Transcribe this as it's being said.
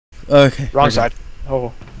Okay. Wrong side.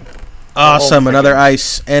 Oh. Awesome. Oh, Another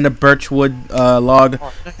ice and a birchwood log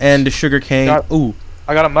and a sugar cane. Ooh.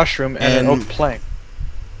 I got a mushroom and an oak plank.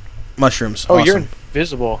 Mushrooms. Oh, awesome. you're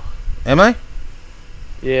invisible. Am I?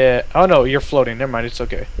 Yeah. Oh no, you're floating. Never mind. It's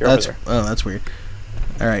okay. You're over there. Oh, that's weird.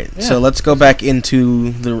 All right. Yeah. So let's go back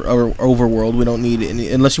into the overworld. We don't need any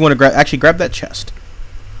unless you want to grab that chest.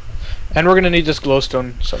 And we're gonna need this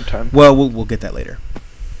glowstone sometime. Well, we'll get that later.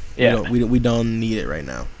 Yeah. We don't need it right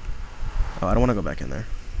now. Oh, I don't want to go back in there.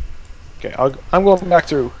 Okay, I'm going back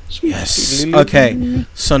through. Yes. Okay.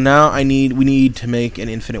 So now we need to make an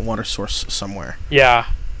infinite water source somewhere. Yeah.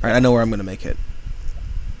 All right. I know where I'm gonna make it.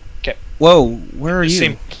 Okay. Whoa. Where are you?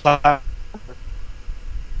 Same platform.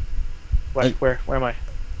 What? Where am I?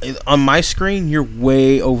 On my screen, you're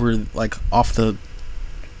way over, like, off the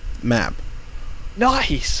map.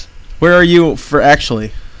 Nice. Where are you for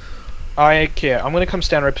actually? Okay, I'm gonna come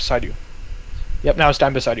stand right beside you. Yep, now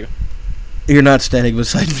stand beside you. You're not standing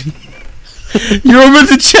beside me. You're over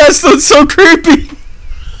the chest. That's so creepy.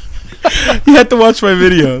 You have to watch my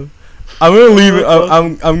video. I'm gonna leave it.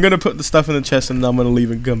 I'm gonna put the stuff in the chest and then I'm gonna leave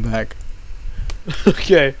and come back.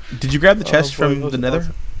 Okay. Did you grab the chest from the Nether?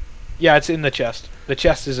 Awesome. Yeah, it's in the chest. The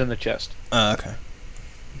chest is in the chest. Okay.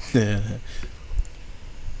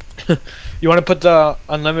 You want to put the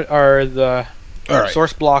unlimited or the right.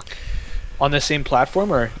 source block on the same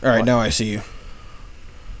platform, or? All right, what? now I see you.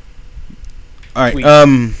 All right. Sweet.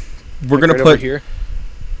 We're gonna right put over here.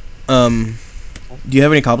 Do you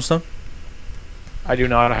have any cobblestone? I do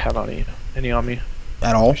not. I have any on me.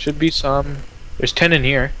 At all? There should be some. There's 10 in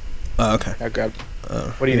here. Oh, okay. I grabbed.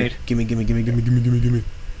 What do you need? Gimme.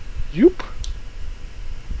 Yoop.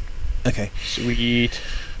 Okay. Sweet.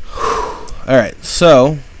 All right.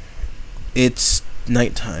 So it's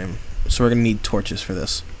nighttime, so we're gonna need torches for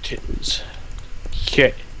this.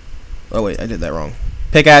 Okay. Oh wait, I did that wrong.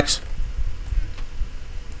 Pickaxe.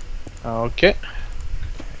 Okay.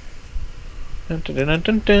 Dun, dun, dun,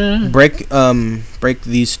 dun, dun. Break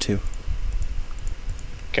these two.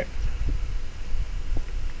 Okay.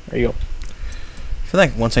 There you go. I feel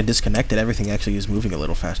like once I disconnect it, everything actually is moving a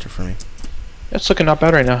little faster for me. That's looking not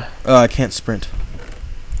bad right now. Oh, I can't sprint.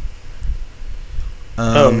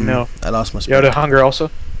 Oh no! I lost my You sprint. out of hunger also?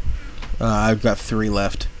 I've got 3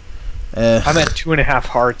 left. I'm at 2.5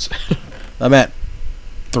 hearts. I'm at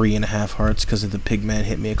 3.5 hearts because of the pig man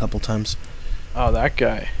hit me a couple times. Oh, that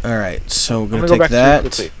guy. All right, so we're gonna go take back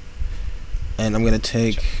that, and I'm gonna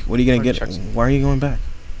take. What are you gonna get? Why are you going back?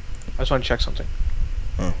 I just want to check something.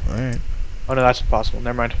 Oh, all right. Oh no, that's impossible.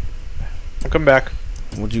 Never mind. I'm coming back.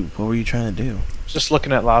 What were you trying to do? Just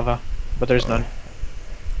looking at lava, but there's none.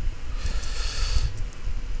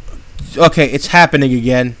 Okay, it's happening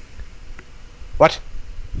again. What?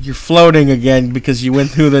 You're floating again because you went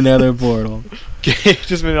through the nether portal. Okay,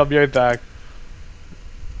 just a minute, I'll be right back.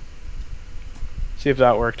 See if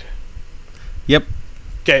that worked. Yep.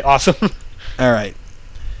 Okay, awesome. Alright.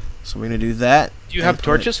 So we're going to do that. Do you have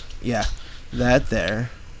torches? Yeah. That there.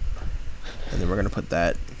 And then we're going to put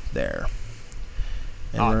that there.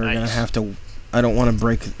 And we're going to have to... I don't want to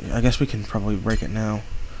break... I guess we can probably break it now.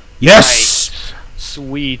 Yes! Nice.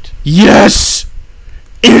 Sweet. Yes!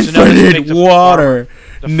 Infinite so water!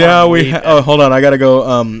 Now we oh, hold on, I gotta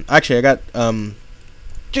go, actually I got,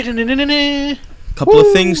 couple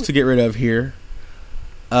of things to get rid of here.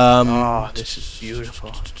 Oh, this is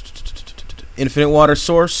beautiful. Infinite water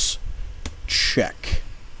source. Check.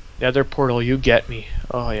 The other portal, you get me.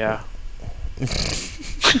 Oh, yeah.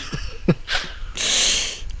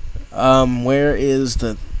 Where is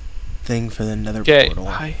the thing for the nether portal?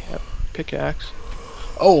 I have pickaxe.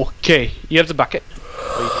 Oh, okay. You have the bucket?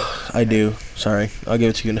 I do. Sorry. I'll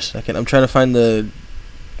give it to you in a second. I'm trying to find the...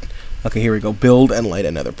 Okay, here we go. Build and light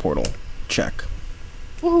another portal. Check.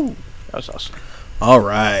 Woohoo! That was awesome.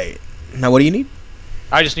 Alright. Now what do you need?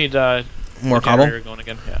 I just need more cobble? going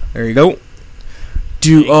again. Yeah. There you go.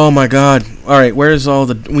 Dude, oh my god. Alright, where's all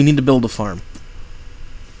the... We need to build a farm.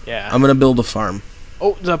 Yeah. I'm gonna build a farm.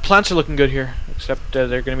 Oh, the plants are looking good here. Except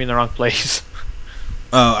they're gonna be in the wrong place.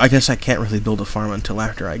 Oh, I guess I can't really build a farm until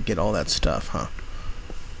after I get all that stuff, huh?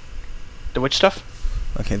 The which stuff?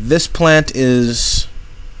 Okay, this plant is...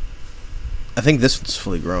 I think this one's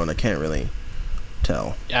fully grown. I can't really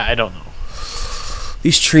tell. Yeah, I don't know.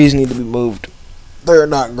 These trees need to be moved. They're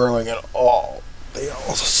not growing at all. They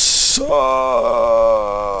all suck.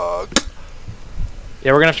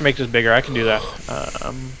 Yeah, we're gonna have to make this bigger. I can do that. So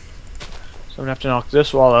I'm gonna have to knock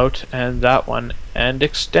this wall out and that one and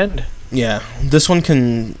extend. Yeah, this one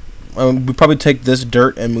can... we probably take this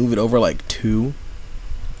dirt and move it over like 2.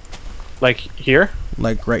 Like here?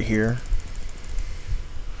 Like right here.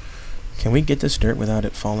 Can we get this dirt without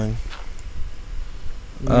it falling?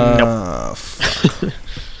 Nope. Fuck.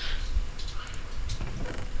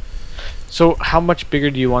 So how much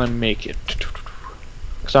bigger do you want to make it?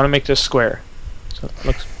 Because I want to make this square, so it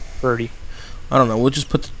looks birdy. I don't know.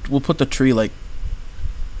 We'll put the tree like.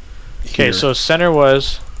 Okay, so center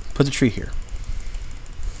was. Put the tree here.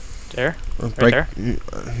 There. Right there.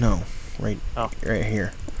 No, right. Oh. Right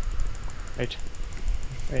here. Right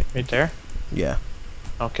there. Yeah.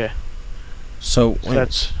 Okay. So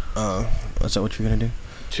that's. Is that what you're gonna do?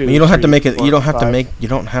 Two, I mean, you don't have to three, make it. four, You don't have to five. make. You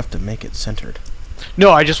don't have to make it centered.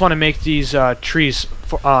 No, I just want to make these trees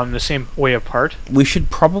the same way apart. We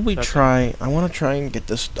should probably try. I want to try and get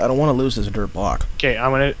this. I don't want to lose this dirt block. Okay,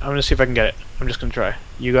 I'm gonna see if I can get it. I'm just gonna try.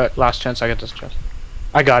 You got last chance. I got this chance.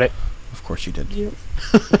 I got it. Of course you did. Yep.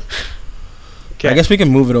 I guess we can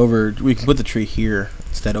move it over. We can put the tree here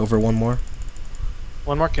instead. Over one more.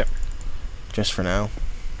 One more kip. Just for now.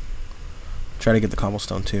 Try to get the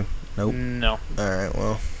cobblestone too. Nope. No. All right.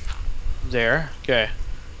 Well. There. Okay.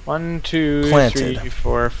 1, 2, Planted. 3,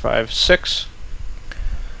 4, 5, 6.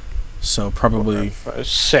 So probably 4, 5,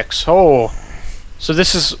 6. Oh. So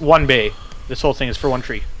this is one bay. This whole thing is for one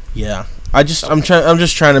tree. yeah. I'm just trying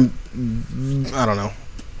to. I don't know.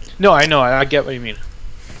 No, I know. I get what you mean.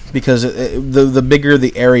 Because the bigger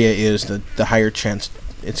the area is, the higher chance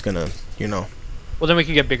it's gonna, you know. Well, then we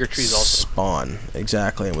can get bigger trees also. Spawn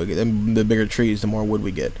exactly, and the bigger trees, the more wood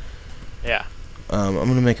we get. Yeah. I'm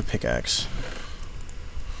gonna make a pickaxe.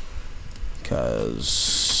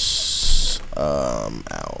 Because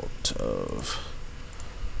out of.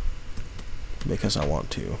 Because I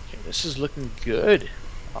want to. Okay, this is looking good.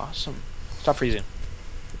 Awesome. Stop freezing.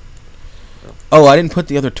 Oh, I didn't put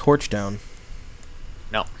the other torch down.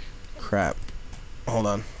 No. Crap. Hold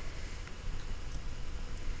on.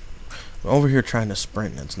 I'm over here trying to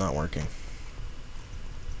sprint and it's not working.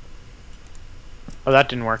 Oh, that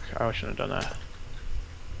didn't work. I shouldn't have done that.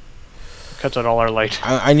 Cuts out all our light.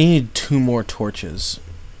 I need 2 more torches.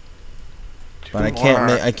 But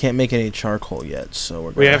I can't make any charcoal yet, so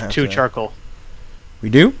we're gonna We have have 2 to... charcoal. We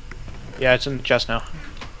do? Yeah, it's in the chest now.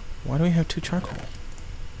 Why do we have 2 charcoal?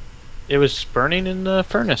 It was burning in the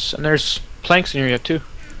furnace, and there's planks in here yet too.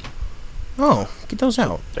 Oh, get those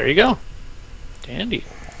out. There you go. Dandy.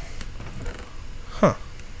 Huh.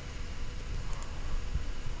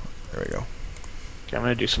 There we go. Okay, I'm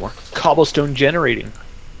gonna do some more cobblestone generating.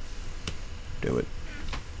 Do it.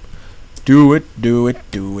 Do it, do it,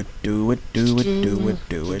 do it, do it, do it, do it,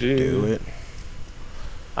 do it, do it.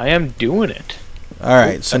 I am doing it.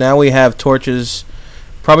 Alright, so now we have torches.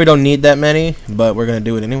 Probably don't need that many, but we're gonna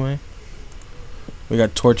do it anyway. We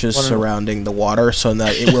got torches surrounding the water so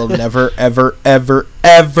that it will never, ever, ever,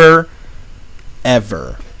 ever,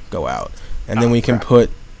 ever go out. And then we can put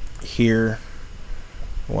here,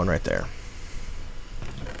 one right there.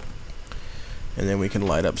 And then we can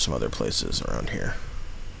light up some other places around here.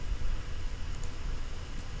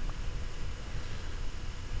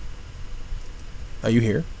 Are you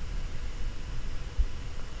here?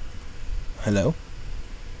 Hello?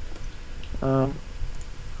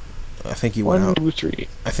 I think you went out. 1, 2, 3.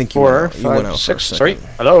 I think you 4, went out. You went 5, out 6. for a Sorry. second.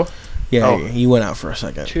 Hello. Yeah, Oh. you went out for a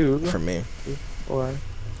second. 2 for me. 3, 4,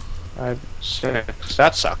 5, 6.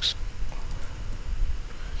 That sucks.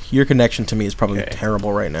 Your connection to me is probably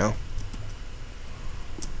terrible right now.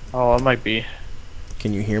 Oh, it might be.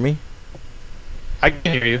 Can you hear me? I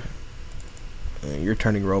can hear you. You're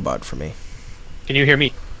turning robot for me. Can you hear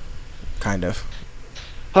me? Kind of.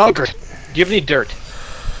 Oh, great. Do you have any dirt?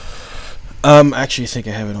 Actually, I think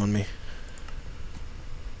I have it on me.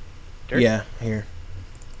 Dirt? Yeah, here.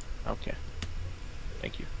 Okay.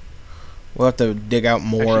 Thank you. We'll have to dig out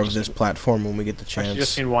more Actually, of this platform when we get the chance. I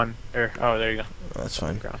just need one. There. Oh, there you go. That's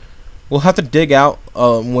fine. Ground. We'll have to dig out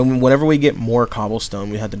whenever we get more cobblestone.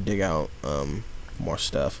 We have to dig out more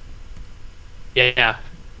stuff. Yeah,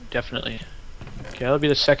 definitely. Okay, that'll be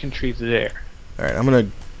the second tree there. All right, I'm gonna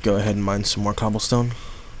go ahead and mine some more cobblestone.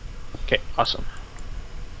 Okay, awesome.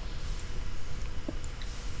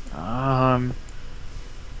 I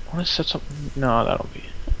want to set something. No,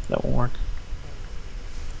 that won't work.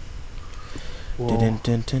 Dun, dun,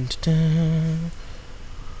 dun, dun, dun.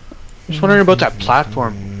 Just wondering about that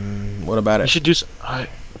platform. What about We it? should do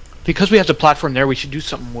because we have the platform there. We should do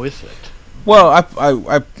something with it. Well,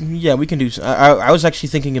 yeah, we can do. I was actually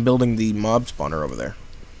thinking of building the mob spawner over there.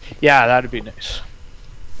 Yeah, that'd be nice.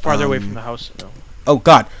 Farther away from the house. No. Oh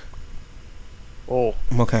God. Oh.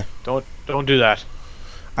 Okay. Don't do that.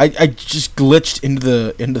 I just glitched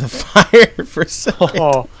into the fire for a second.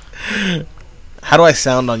 Oh. How do I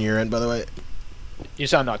sound on your end, by the way? You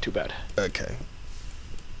sound not too bad. Okay.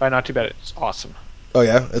 By not too bad, it's awesome. Oh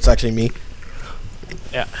yeah, it's actually me.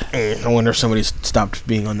 Yeah. I wonder if somebody's stopped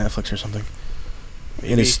being on Netflix or something.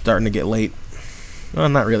 Maybe. It is starting to get late. Well,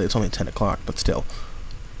 not really. It's only 10 o'clock, but still.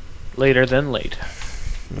 Later than late.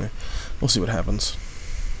 Yeah. We'll see what happens.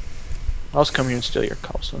 I'll just come here and steal your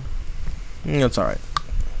cobblestone. That's all right.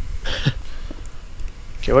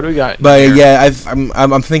 Okay, what do we got? But yeah,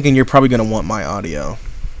 I'm thinking you're probably gonna want my audio,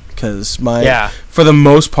 because for the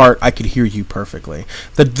most part I could hear you perfectly.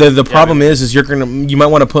 The problem is you might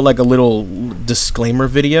want to put like a little disclaimer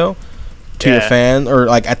video to your fan, or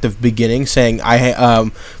like at the beginning saying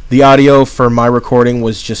the audio for my recording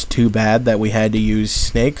was just too bad that we had to use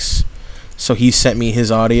Snake's, so he sent me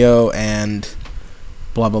his audio and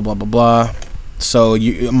blah blah blah blah blah. So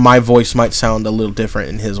my voice might sound a little different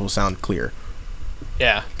and his will sound clear.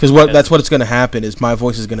 Yeah. Because that's what it's going to happen is my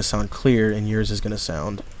voice is going to sound clear and yours is going to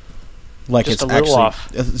sound like just it's a little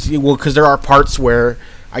actually off. Well, because there are parts where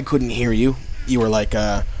I couldn't hear you. You were like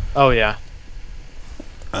oh yeah.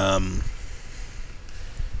 You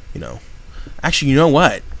know. Actually, you know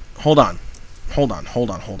what? Hold on.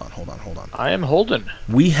 I am holding.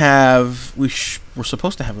 We're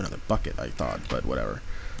supposed to have another bucket, I thought, but whatever.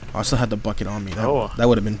 I still had the bucket on me. That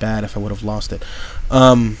would have been bad if I would have lost it.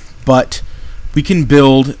 But we can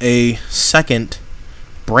build a second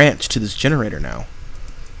branch to this generator now,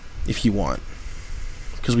 if you want.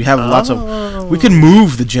 Because we have lots of... We can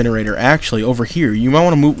move the generator, actually, over here. You might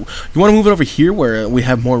want to move... You want to move it over here where we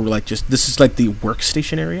have more, like, just... This is, like, the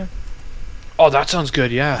workstation area? Oh, that sounds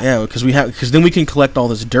good, yeah. Yeah, because then we can collect all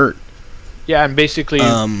this dirt. Yeah, and basically...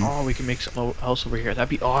 we can make something else over here. That'd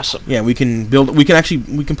be awesome. Yeah, we can build... We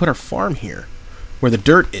can put our farm here, where the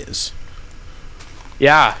dirt is.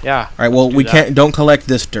 Yeah. All right, well, don't collect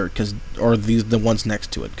this dirt, or the ones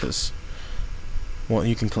next to it, because... Well,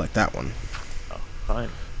 you can collect that one. Fine.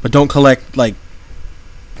 But don't collect, like...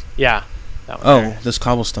 Yeah. That one there. This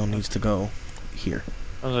cobblestone needs to go here.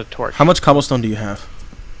 That was a torch. How much cobblestone do you have?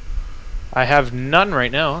 I have none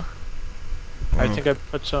right now. I think I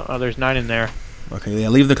put some... Oh, there's 9 in there. Okay, yeah,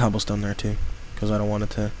 leave the cobblestone there, too. Because I don't want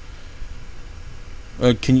it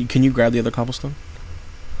to... Can you grab the other cobblestone?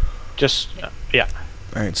 Just... yeah.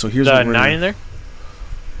 Alright, so here's what we're... 9 in there?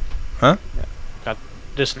 Huh? Yeah. Got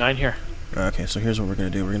this 9 here. Okay, so here's what we're going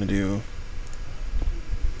to do. We're going to do...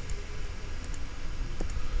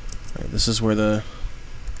 Alright, this is where the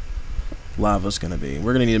lava's going to be.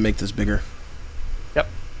 We're going to need to make this bigger. Yep.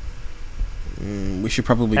 We should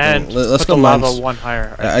probably go... Let's go lava one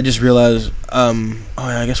higher. I just realized...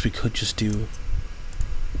 I guess we could just do...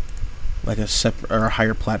 Like a separate... Or a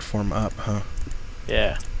higher platform up, huh?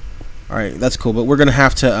 Yeah. Alright, that's cool, but we're going to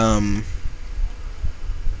have to...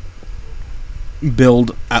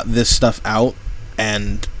 build this stuff out,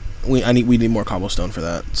 and we need more cobblestone for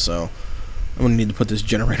that, so I'm gonna need to put this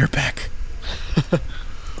generator back.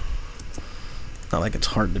 Not like it's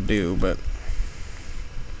hard to do, but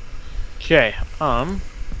okay. So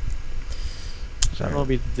that'll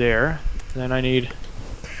be there. Then I need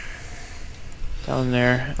down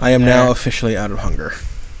there. I am now officially out of hunger.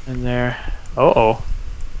 And there.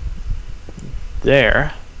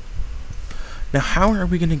 There. Now, how are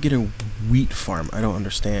we going to get a wheat farm? I don't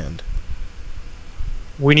understand.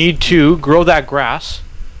 We need to grow that grass,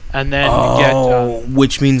 and then get...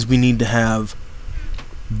 which means we need to have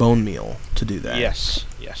bone meal to do that. Yes.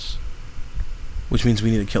 Which means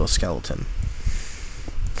we need to kill a skeleton.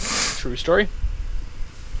 True story.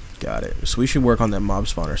 Got it. So we should work on that mob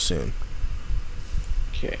spawner soon.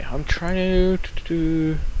 Okay, I'm trying to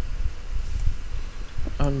do...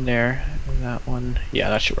 On there, and that one. Yeah,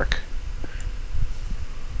 that should work.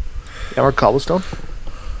 Yeah, we're cobblestone.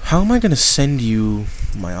 How am I going to send you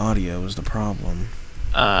my audio is the problem.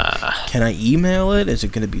 Can I email it? Is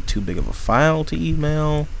it going to be too big of a file to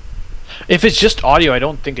email? If it's just audio, I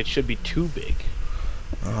don't think it should be too big.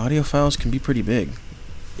 Audio files can be pretty big.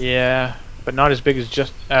 Yeah, but not as big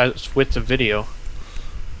as with the video.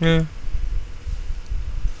 Yeah.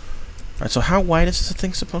 Alright, so how wide is the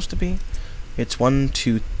thing supposed to be? It's 1,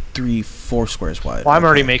 2, 3, 4 squares wide. Well, I'm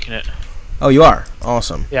already making it. Oh, you are?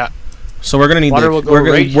 Awesome. Yeah. So we're gonna need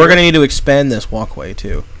we're gonna need to expand this walkway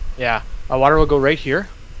too. Yeah, water will go right here,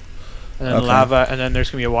 and then lava, and then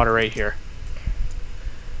there's gonna be a water right here.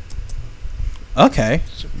 Okay,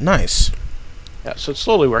 nice. Yeah, so it's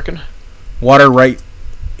slowly working. Water right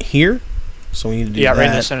here, so we need to do that. Yeah, right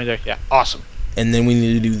in the center there. Yeah, awesome. And then we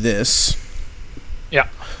need to do this. Yeah.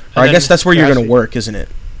 Or I guess that's where you're gonna work, isn't it?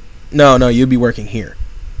 No, you'd be working here.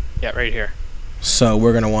 Yeah, right here. So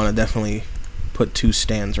we're gonna want to definitely put 2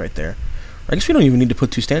 stands right there. I guess we don't even need to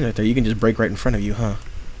put 2 stands right there. You can just break right in front of you, huh?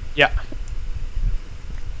 Yeah.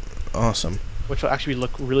 Awesome. which will actually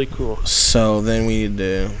look really cool. So then we need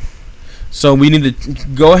to. So we need to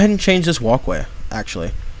go ahead and change this walkway.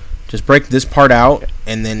 Actually, just break this part out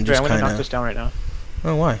and then just I'm kind gonna knock of. this down right now.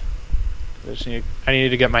 Oh, why? I need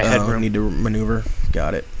to get my headroom. I need to maneuver.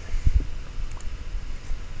 Got it.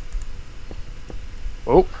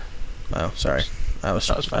 Oh. Oh, sorry. I was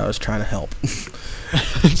trying to help.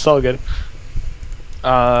 It's all good.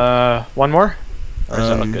 One more? Or does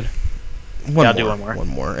that look good? I'll do one more. One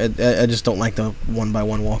more. I just don't like the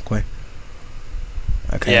 1x1 walkway.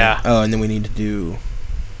 Okay. Yeah. Oh, and then we need to do.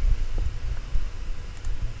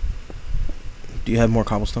 Do you have more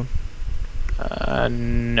cobblestone?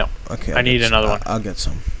 No. Okay. I need another one. I'll get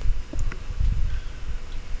some.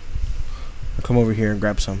 I'll come over here and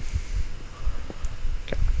grab some.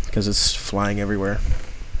 Because it's flying everywhere.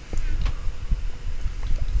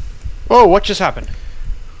 Whoa! What just happened?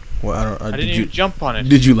 Well, I don't. I didn't even jump on it.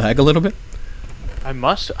 Did you lag a little bit? I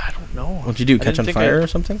must. I don't know. What'd you do? Catch on fire or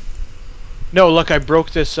something? No. Look, I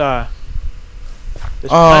broke this.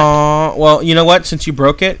 This well, you know what? Since you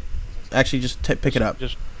broke it, actually, just pick it up.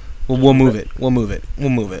 We'll move it. We'll move it. We'll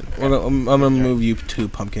move it. I'm gonna move you to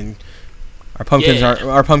pumpkin. Our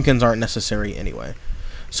pumpkins aren't necessary anyway.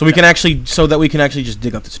 So we can actually just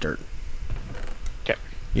dig up this dirt. Okay.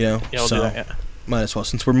 You know. Yeah, we'll do that. Yeah. Might as well,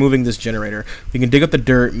 since we're moving this generator, we can dig up the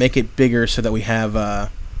dirt, make it bigger, so that we have an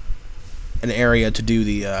area to do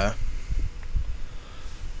the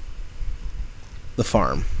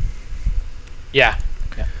farm. Yeah.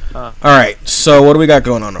 All right. So what do we got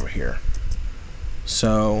going on over here?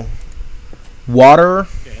 So water.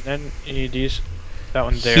 Okay, and then you need these. That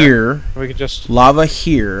one there. Here. We could just lava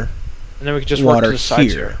here. And then we could just water work to the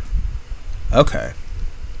sides here. here. Okay.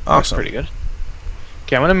 Awesome. That's pretty good.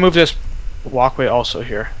 Okay, I'm gonna move this walkway also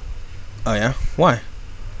here. Oh yeah. Why?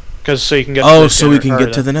 Because so you can get. Oh, so we can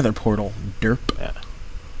get to the Nether portal. Derp. Yeah.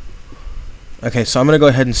 Okay, so I'm gonna go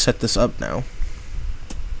ahead and set this up now.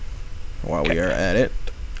 While we are at it.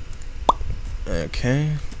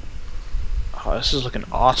 Okay. Oh, this is looking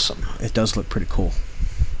awesome. It does look pretty cool.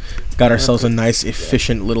 Got ourselves a nice,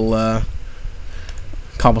 efficient little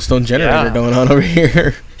cobblestone generator going on over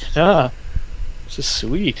here. Yeah. This is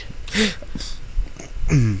sweet.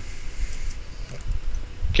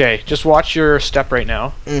 Okay, just watch your step right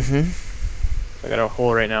now. I got a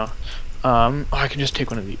hole right now. I can just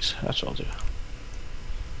take one of these. That's what I'll do.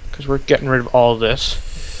 Because we're getting rid of all this.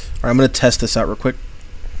 Alright, I'm going to test this out real quick.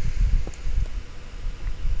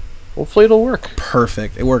 Hopefully it'll work.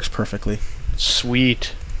 Perfect. It works perfectly.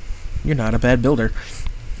 Sweet. You're not a bad builder.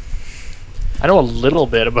 I know a little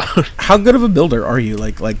bit about. How good of a builder are you?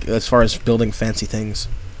 Like as far as building fancy things.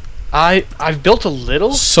 I've built a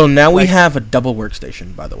little. So now we have a double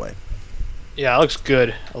workstation, by the way. Yeah, it looks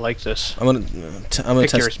good. I like this. I'm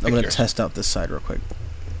gonna test out this side real quick.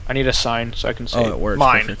 I need a sign so I can say. Oh, it works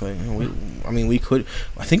perfectly. We could.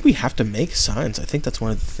 I think we have to make signs. I think that's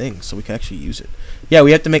one of the things, so we can actually use it. Yeah,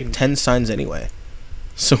 we have to make 10 signs anyway,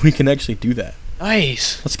 so we can actually do that.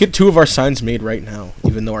 Nice. Let's get 2 of our signs made right now,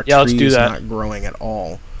 even though our tree is not growing at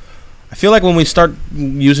all. I feel like when we start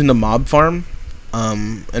using the mob farm,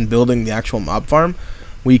 and building the actual mob farm,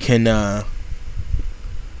 we can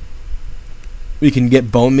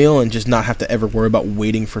get bone meal and just not have to ever worry about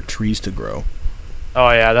waiting for trees to grow. Oh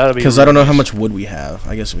yeah, that'll be. Because I don't know how much wood we have.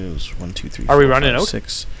 I guess it was 1, 2, 3. Are we running out?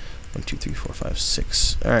 6. 1, 2, 3, 4, 5,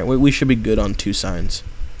 6. All right, we should be good on 2 signs.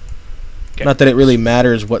 Okay. Not that it really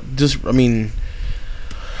matters what. I mean,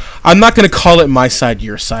 I'm not gonna call it my side,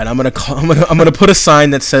 your side. I'm gonna put a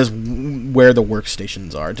sign that says where the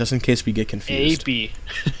workstations are, just in case we get confused. A B.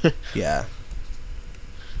 Yeah.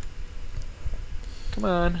 Come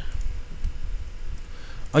on.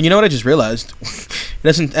 Oh, you know what I just realized? It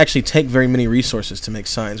doesn't actually take very many resources to make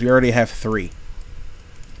signs. We already have 3.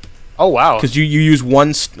 Oh wow! Because you use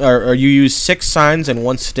or you use 6 signs and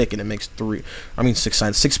 1 stick, and it makes 3. I mean 6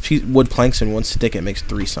 signs, 6 wood planks and 1 stick. It makes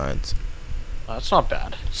 3 signs. That's not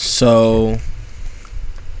bad. So.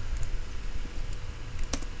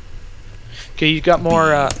 Okay, you got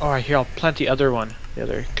more. Oh, here I'll plant the other one, the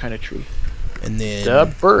other kind of tree. And then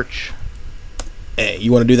the birch. Hey,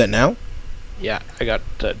 you want to do that now? Yeah, I got.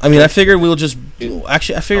 I mean, I figured we'll just.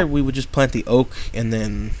 Actually, I figured we would just plant the oak and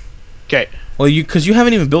then. Okay. Well, because you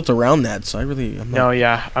haven't even built around that, so I'm not, no,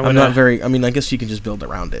 yeah, I'm not very. I mean, I guess you can just build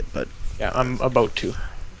around it, but. Yeah, I'm about to.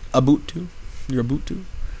 About to? You're about to?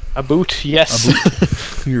 A boot, yes. A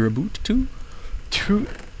boot. You're a boot too?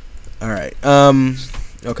 All right.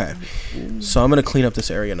 Okay. So I'm gonna clean up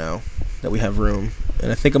this area now that we have room,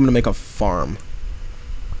 and I think I'm gonna make a farm.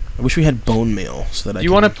 I wish we had bone meal so that I. Do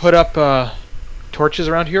you want to put up torches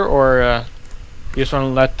around here, or you just want to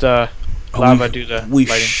let lava do the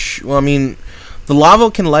lighting? Well, I mean, The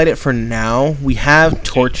lava can light it for now. We have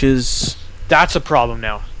torches. That's a problem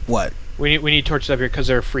now. What? We need torches up here because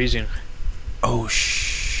they're freezing. Oh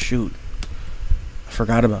shoot! I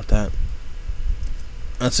forgot about that.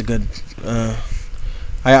 That's a good. All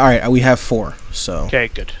right. We have 4. So. Okay.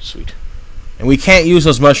 Good. Sweet. And we can't use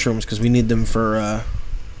those mushrooms because we need them for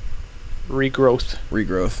regrowth.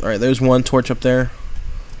 Regrowth. All right. There's 1 torch up there.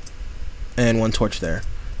 And 1 torch there.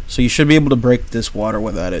 So you should be able to break this water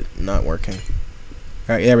without it not working.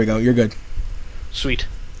 All right. There we go. You're good. Sweet.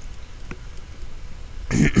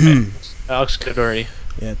 That looks good already.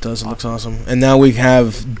 Yeah, it does. It looks awesome. And now we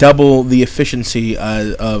have double the efficiency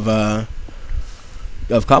of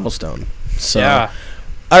cobblestone. So, yeah.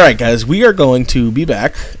 All right, guys, we are going to be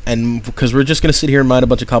back, and because we're just going to sit here and mine a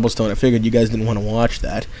bunch of cobblestone. I figured you guys didn't want to watch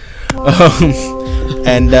that.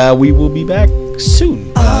 And we will be back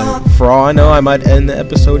soon. For all I know, I might end the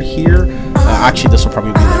episode here. Actually, this will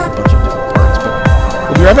probably be like a bunch of different parts, but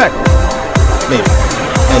we'll be right back. Maybe.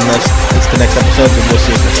 Unless it's the next episode, then we'll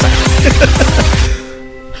see you next time.